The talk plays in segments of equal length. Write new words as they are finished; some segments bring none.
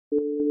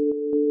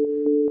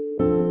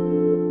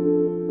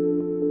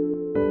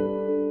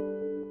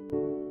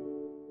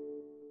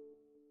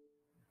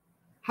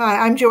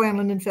Hi, I'm Joann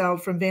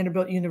Lindenfeld from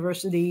Vanderbilt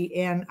University,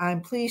 and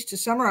I'm pleased to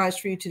summarize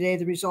for you today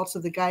the results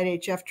of the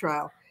GUIDE-HF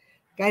trial.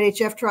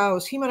 GUIDE-HF trial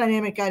is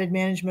hemodynamic guided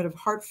management of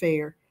heart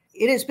failure.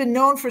 It has been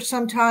known for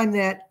some time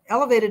that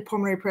elevated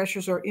pulmonary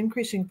pressures or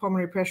increasing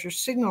pulmonary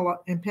pressures signal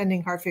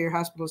impending heart failure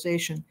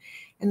hospitalization,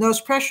 and those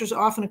pressures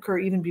often occur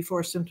even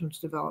before symptoms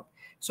develop.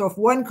 So if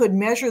one could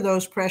measure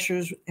those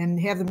pressures and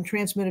have them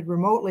transmitted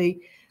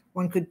remotely,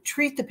 one could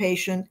treat the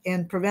patient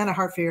and prevent a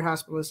heart failure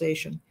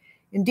hospitalization.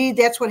 Indeed,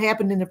 that's what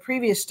happened in a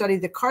previous study,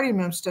 the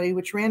CardioMEMS study,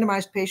 which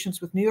randomized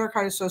patients with New York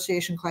Heart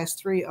Association Class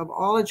 3 of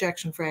all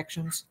ejection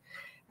fractions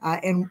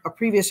and a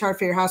previous heart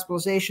failure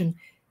hospitalization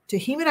to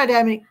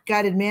hemodynamic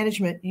guided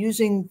management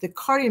using the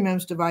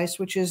CardioMEMS device,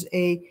 which is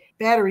a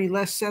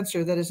battery-less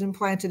sensor that is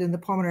implanted in the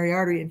pulmonary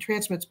artery and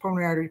transmits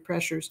pulmonary artery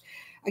pressures,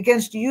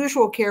 against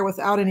usual care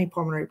without any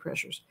pulmonary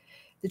pressures.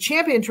 The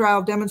CHAMPION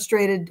trial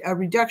demonstrated a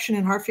reduction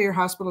in heart failure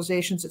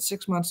hospitalizations at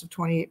 6 months of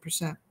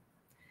 28%.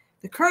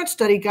 The current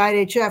study,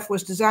 GUIDE-HF,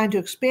 was designed to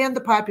expand the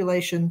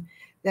population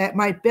that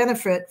might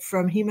benefit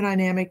from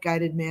hemodynamic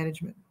guided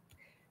management.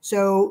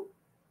 So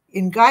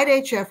in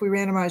GUIDE-HF, we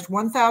randomized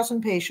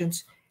 1,000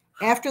 patients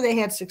after they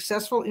had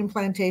successful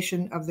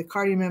implantation of the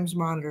CardioMEMS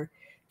monitor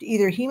to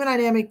either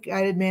hemodynamic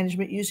guided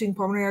management using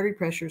pulmonary artery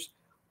pressures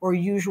or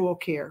usual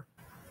care.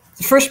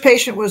 The first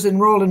patient was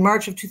enrolled in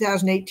March of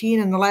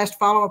 2018, and the last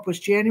follow-up was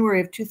January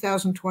of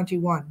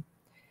 2021.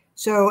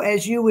 So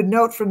as you would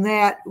note from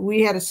that,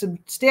 we had a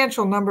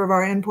substantial number of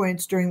our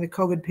endpoints during the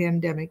COVID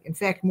pandemic, in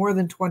fact, more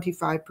than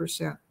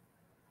 25%.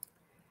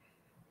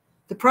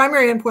 The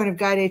primary endpoint of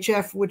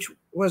GUIDE-HF, which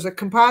was a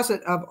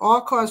composite of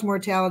all-cause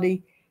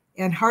mortality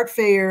and heart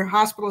failure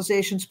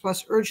hospitalizations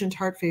plus urgent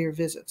heart failure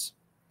visits.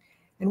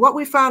 And what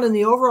we found in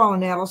the overall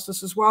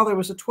analysis is while there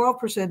was a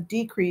 12%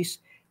 decrease,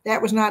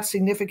 that was not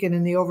significant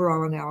in the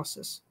overall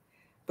analysis.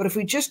 But if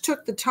we just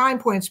took the time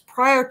points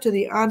prior to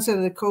the onset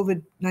of the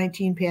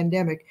COVID-19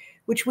 pandemic,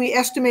 which we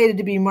estimated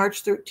to be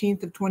March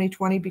 13th of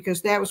 2020,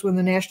 because that was when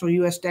the national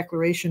U.S.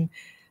 declaration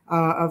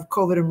of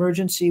COVID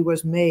emergency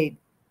was made.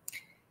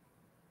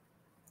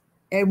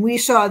 And we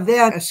saw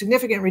then a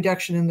significant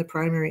reduction in the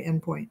primary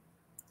endpoint.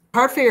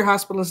 Heart failure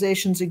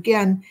hospitalizations,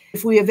 again,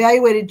 if we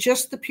evaluated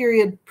just the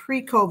period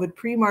pre-COVID,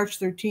 pre-March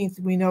 13th,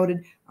 we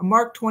noted a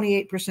marked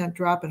 28%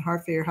 drop in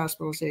heart failure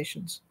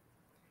hospitalizations.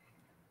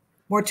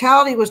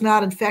 Mortality was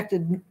not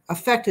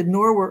affected,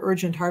 nor were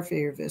urgent heart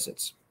failure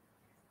visits.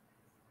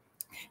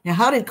 Now,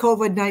 how did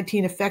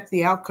COVID-19 affect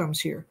the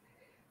outcomes here?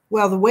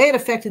 Well, the way it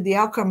affected the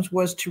outcomes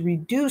was to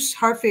reduce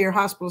heart failure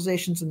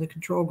hospitalizations in the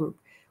control group.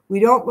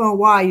 We don't know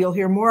why. You'll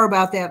hear more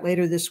about that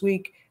later this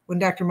week when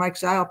Dr. Mike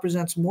Zile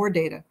presents more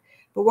data.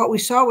 But what we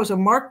saw was a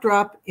marked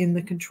drop in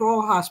the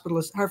control heart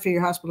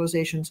failure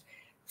hospitalizations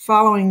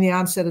following the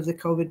onset of the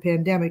COVID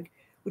pandemic,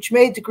 which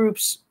made the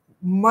groups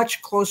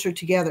much closer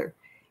together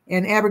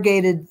and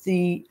abrogated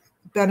the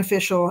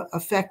beneficial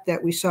effect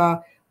that we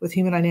saw with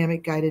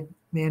hemodynamic guided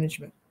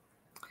management.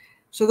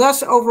 So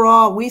thus,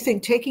 overall, we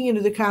think taking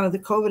into account of the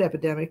COVID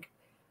epidemic,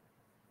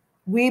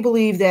 we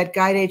believe that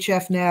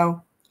GUIDE-HF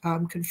now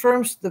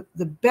confirms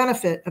the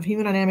benefit of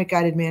hemodynamic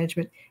guided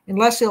management in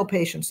less ill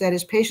patients, that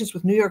is, patients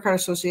with New York Heart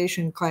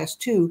Association Class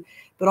 2,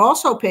 but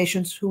also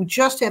patients who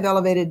just have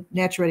elevated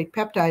natriuretic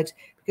peptides,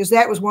 because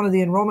that was one of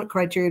the enrollment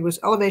criteria, was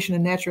elevation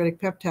in natriuretic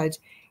peptides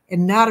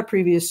and not a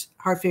previous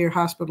heart failure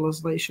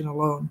hospitalization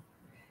alone.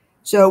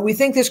 So we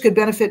think this could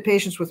benefit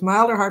patients with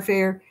milder heart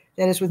failure,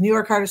 that is, with New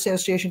York Heart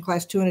Association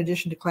Class 2 in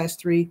addition to Class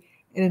 3,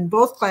 and in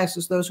both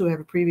classes, those who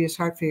have a previous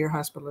heart failure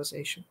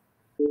hospitalization.